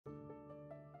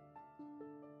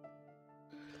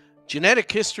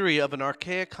Genetic history of an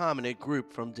archaic hominid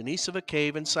group from Denisova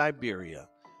cave in Siberia.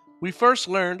 We first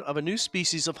learned of a new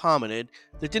species of hominid,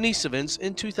 the Denisovans,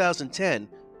 in 2010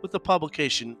 with the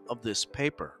publication of this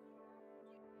paper.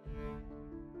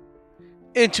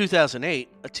 In 2008,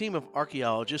 a team of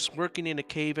archaeologists working in a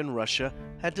cave in Russia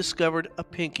had discovered a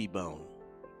pinky bone.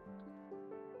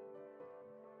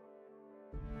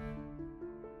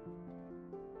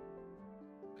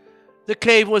 The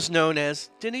cave was known as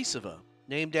Denisova,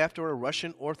 named after a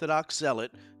Russian Orthodox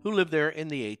zealot who lived there in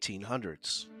the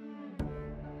 1800s.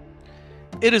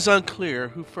 It is unclear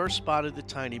who first spotted the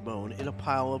tiny bone in a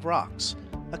pile of rocks.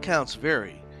 Accounts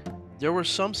vary. There were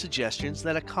some suggestions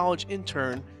that a college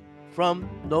intern from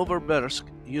Novosibirsk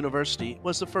University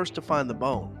was the first to find the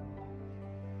bone.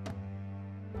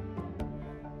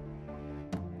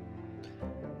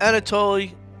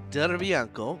 Anatoly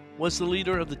Denisovan was the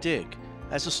leader of the dig.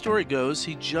 As the story goes,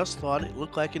 he just thought it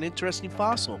looked like an interesting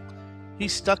fossil. He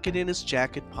stuck it in his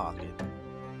jacket pocket.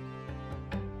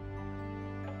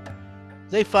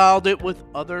 They filed it with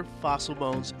other fossil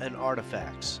bones and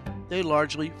artifacts. They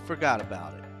largely forgot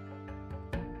about it.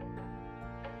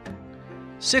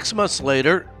 6 months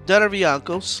later,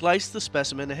 Denisovan sliced the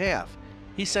specimen in half.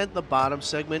 He sent the bottom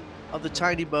segment of the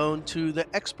tiny bone to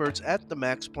the experts at the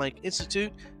Max Planck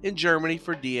Institute in Germany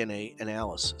for DNA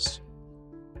analysis.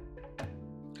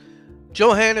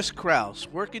 Johannes Krauss,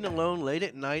 working alone late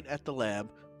at night at the lab,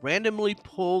 randomly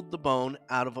pulled the bone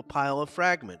out of a pile of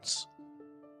fragments.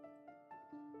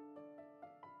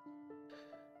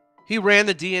 He ran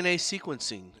the DNA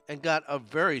sequencing and got a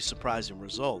very surprising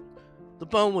result. The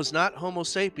bone was not Homo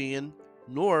sapien,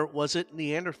 nor was it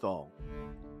Neanderthal.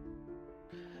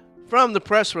 From the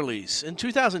press release, in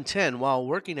 2010, while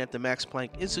working at the Max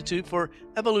Planck Institute for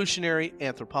Evolutionary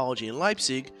Anthropology in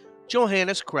Leipzig,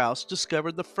 Johannes Krauss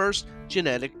discovered the first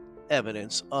genetic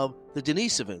evidence of the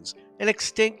Denisovans, an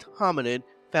extinct hominid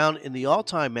found in the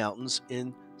Altai Mountains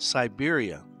in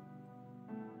Siberia.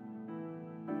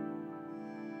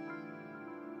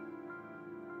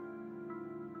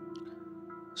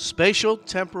 Spatial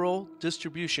temporal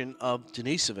distribution of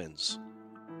Denisovans.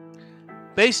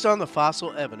 Based on the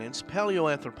fossil evidence,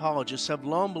 paleoanthropologists have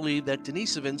long believed that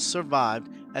Denisovans survived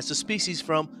as a species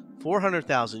from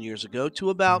 400,000 years ago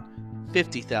to about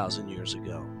 50,000 years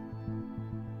ago.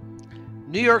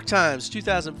 New York Times,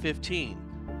 2015.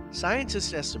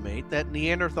 Scientists estimate that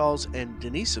Neanderthals and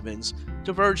Denisovans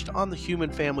diverged on the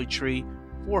human family tree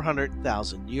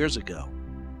 400,000 years ago.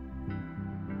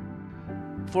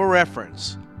 For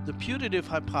reference, the putative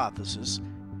hypothesis,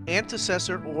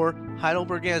 antecessor or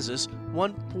Heidelbergensis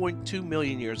 1.2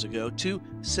 million years ago to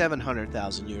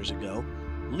 700,000 years ago,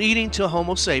 leading to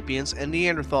Homo sapiens and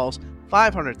Neanderthals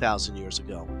 500,000 years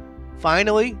ago.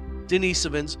 Finally,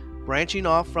 Denisovans branching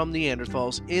off from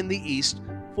Neanderthals in the east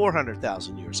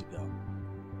 400,000 years ago.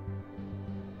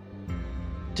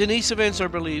 Denisovans are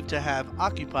believed to have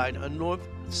occupied a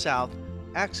north-south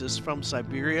axis from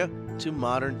Siberia to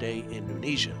modern-day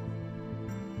Indonesia.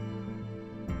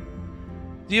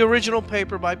 The original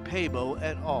paper by Pabo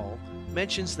et al.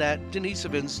 Mentions that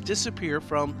Denisovans disappear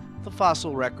from the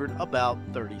fossil record about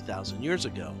 30,000 years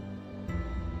ago.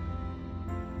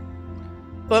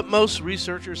 But most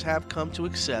researchers have come to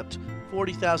accept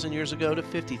 40,000 years ago to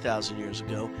 50,000 years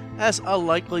ago as a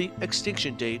likely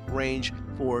extinction date range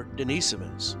for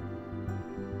Denisovans.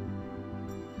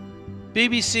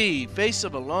 BBC, Face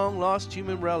of a Long-Lost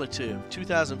Human Relative,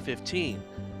 2015.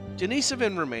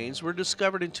 Denisovan remains were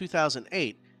discovered in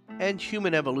 2008, and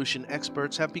human evolution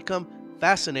experts have become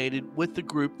fascinated with the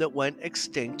group that went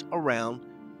extinct around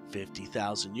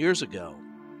 50,000 years ago.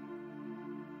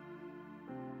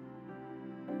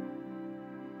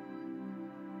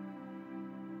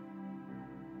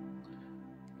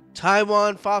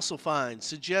 Taiwan fossil finds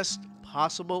suggest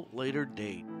possible later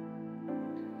date.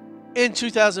 In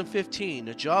 2015,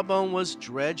 a jawbone was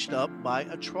dredged up by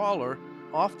a trawler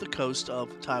off the coast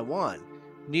of Taiwan,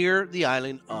 near the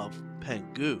island of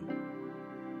Penghu.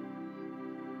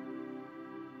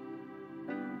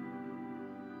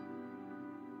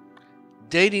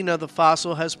 Dating of the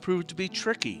fossil has proved to be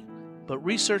tricky, but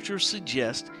researchers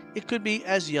suggest it could be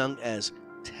as young as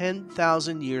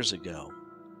 10,000 years ago.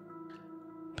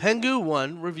 Penghu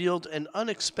 1 revealed an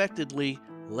unexpectedly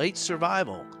late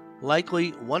survival,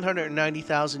 likely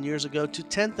 190,000 years ago to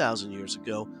 10,000 years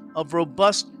ago, of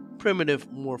robust primitive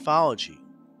morphology.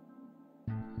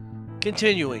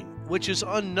 Continuing, which is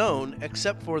unknown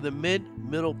except for the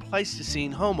mid-Middle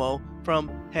Pleistocene Homo from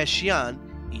Hexian,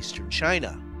 eastern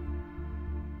China.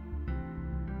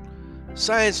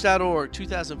 Science.org,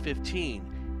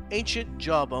 2015. Ancient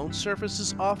jawbone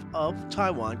surfaces off of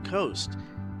Taiwan coast.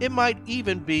 It might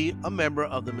even be a member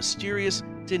of the mysterious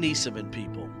Denisovan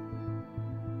people.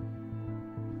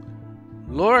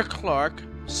 Laura Clark,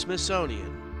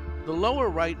 Smithsonian. The lower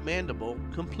right mandible,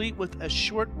 complete with a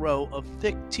short row of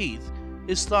thick teeth,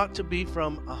 is thought to be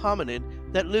from a hominid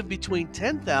that lived between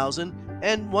 10,000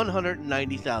 and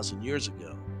 190,000 years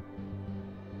ago.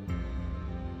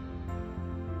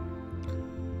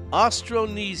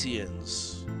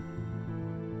 Austronesians.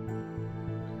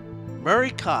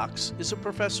 Murray Cox is a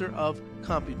professor of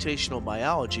computational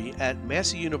biology at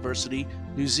Massey University,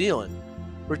 New Zealand,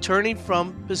 returning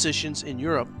from positions in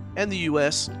Europe and the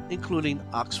US, including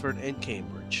Oxford and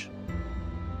Cambridge.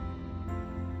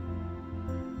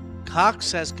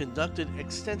 Cox has conducted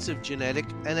extensive genetic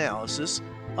analysis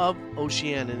of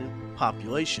Oceanian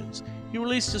populations. He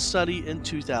released a study in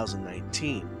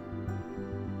 2019.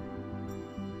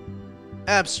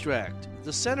 Abstract.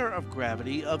 The center of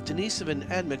gravity of Denisovan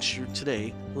admixture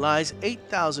today lies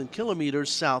 8,000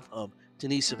 kilometers south of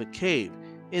Denisova Cave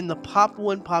in the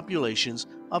Papuan populations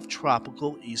of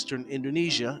tropical eastern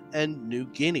Indonesia and New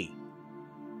Guinea.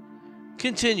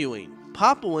 Continuing,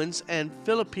 Papuans and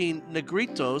Philippine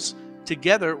Negritos,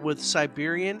 together with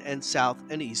Siberian and South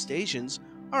and East Asians,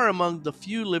 are among the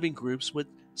few living groups with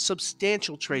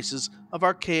substantial traces of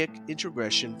archaic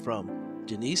introgression from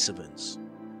Denisovans.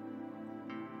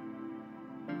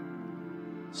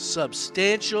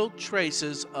 Substantial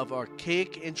traces of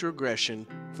archaic introgression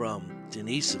from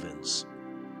Denisovans.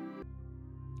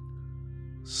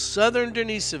 Southern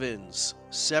Denisovans,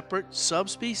 separate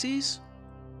subspecies?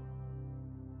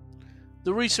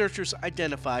 The researchers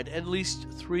identified at least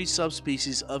 3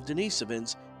 subspecies of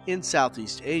Denisovans in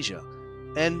Southeast Asia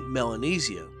and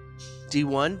Melanesia,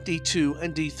 D1, D2,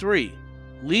 and D3.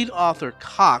 Lead author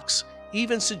Cox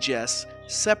even suggests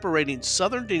separating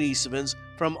Southern Denisovans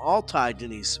from Altai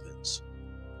Denisovans.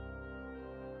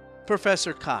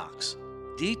 Professor Cox,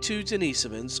 D2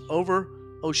 Denisovans over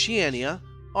Oceania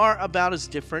are about as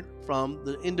different from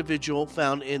the individual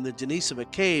found in the Denisova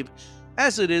Cave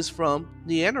as it is from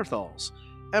Neanderthals,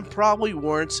 and probably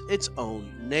warrants its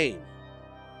own name.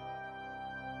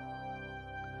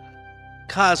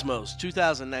 Cosmos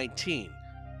 2019.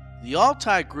 The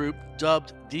Altai group,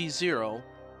 dubbed D0,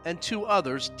 and 2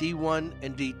 others, D1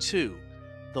 and D2.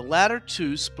 The latter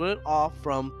 2 split off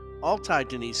from Altai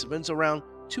Denisovans around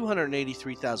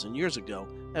 283,000 years ago,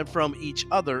 and from each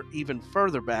other even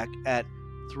further back at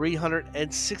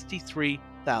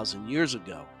 363,000 years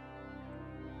ago.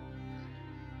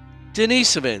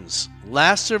 Denisovans,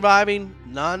 last surviving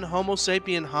non-Homo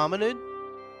sapien hominid?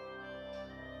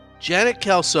 Janet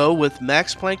Kelso with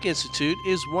Max Planck Institute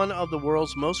is one of the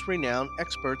world's most renowned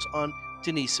experts on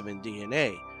Denisovan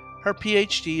DNA. Her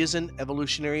PhD is in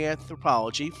evolutionary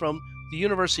anthropology from the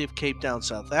University of Cape Town,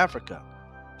 South Africa.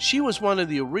 She was one of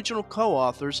the original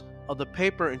co-authors of the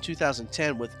paper in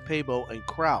 2010 with Pabo and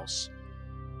Krauss.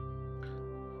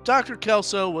 Dr.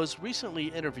 Kelso was recently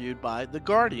interviewed by The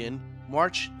Guardian,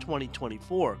 March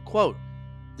 2024. Quote,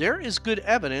 "There is good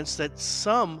evidence that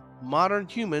some modern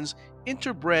humans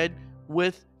interbred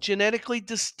with genetically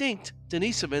distinct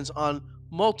Denisovans on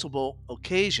multiple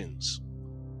occasions."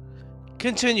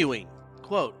 Continuing,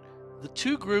 quote, "The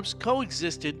 2 groups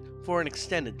coexisted for an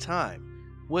extended time,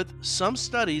 with some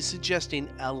studies suggesting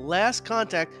a last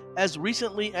contact as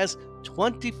recently as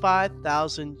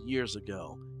 25,000 years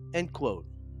ago." End quote.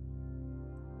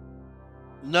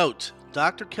 Note,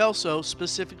 Dr. Kelso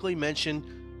specifically mentioned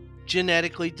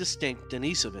genetically distinct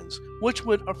Denisovans, which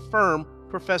would affirm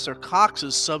Professor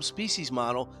Cox's subspecies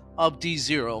model of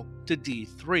D0 to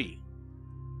D3.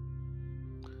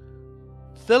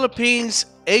 Philippines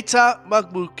Eta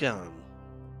Magbukan.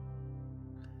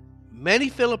 Many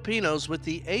Filipinos with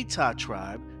the Eta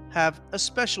tribe have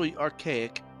especially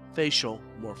archaic facial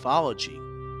morphology.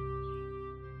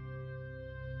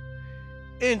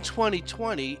 In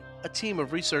 2020, a team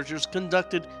of researchers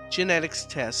conducted genetics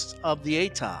tests of the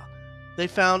Eta. They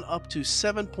found up to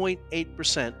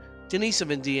 7.8%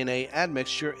 Denisovan DNA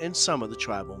admixture in some of the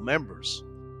tribal members.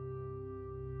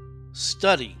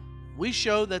 Study. We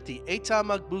show that the Eta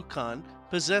Magbukan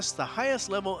possess the highest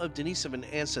level of Denisovan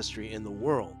ancestry in the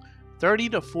world, 30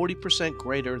 to 40%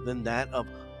 greater than that of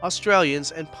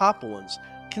Australians and Papuans,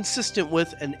 consistent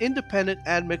with an independent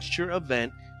admixture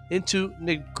event into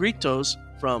Negritos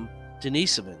from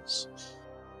Denisovans.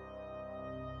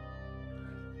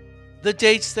 The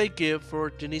dates they give for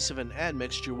Denisovan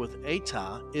admixture with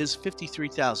Eta is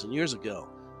 53,000 years ago,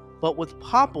 but with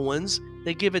Papuans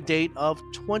they give a date of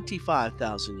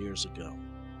 25,000 years ago.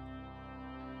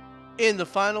 In the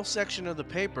final section of the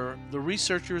paper, the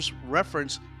researchers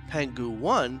reference Pangu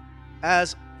 1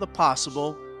 as the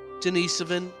possible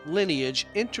Denisovan lineage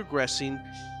introgressing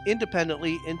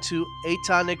independently into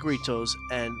Eta Negritos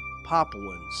and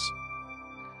Papuans.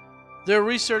 Their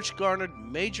research garnered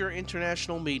major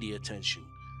international media attention,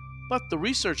 but the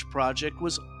research project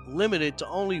was limited to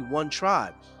only one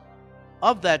tribe.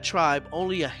 Of that tribe,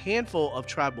 only a handful of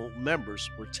tribal members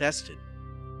were tested.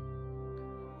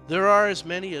 There are as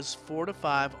many as 4 to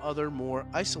 5 other more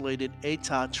isolated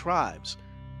Eta tribes.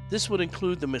 This would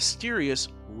include the mysterious,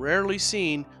 rarely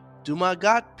seen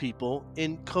Dumagat people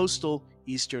in coastal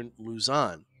eastern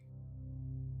Luzon.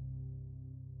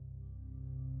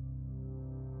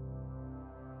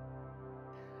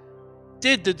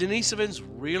 Did the Denisovans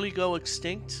really go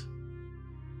extinct?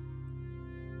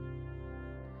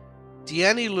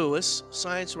 Deanne Lewis,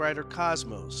 science writer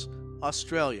Cosmos,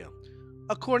 Australia.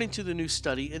 According to the new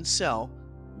study in Cell,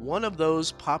 one of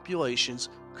those populations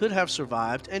could have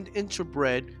survived and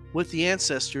interbred with the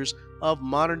ancestors of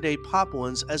modern-day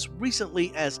Papuans as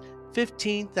recently as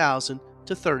 15,000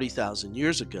 to 30,000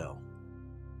 years ago.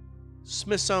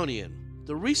 Smithsonian.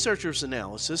 The researchers'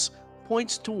 analysis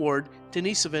points toward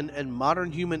Denisovan and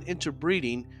modern human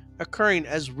interbreeding occurring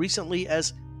as recently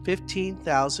as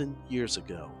 15,000 years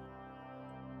ago.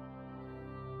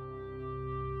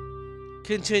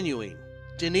 Continuing,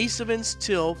 Denisovans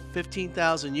till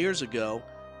 15,000 years ago,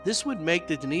 this would make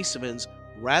the Denisovans,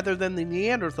 rather than the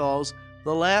Neanderthals,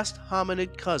 the last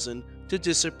hominid cousin to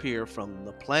disappear from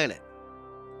the planet.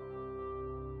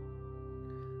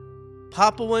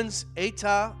 Papuans,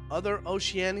 Eta, other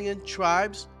Oceanian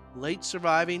tribes, late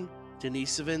surviving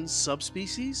Denisovan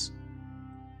subspecies?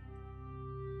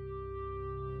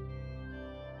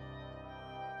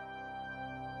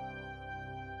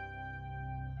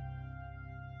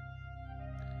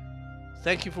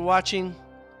 Thank you for watching.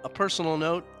 A personal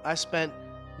note, I spent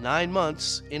 9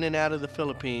 months in and out of the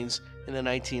Philippines in the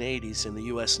 1980s in the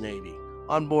U.S. Navy,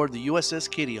 on board the USS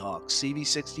Kitty Hawk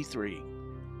CV-63.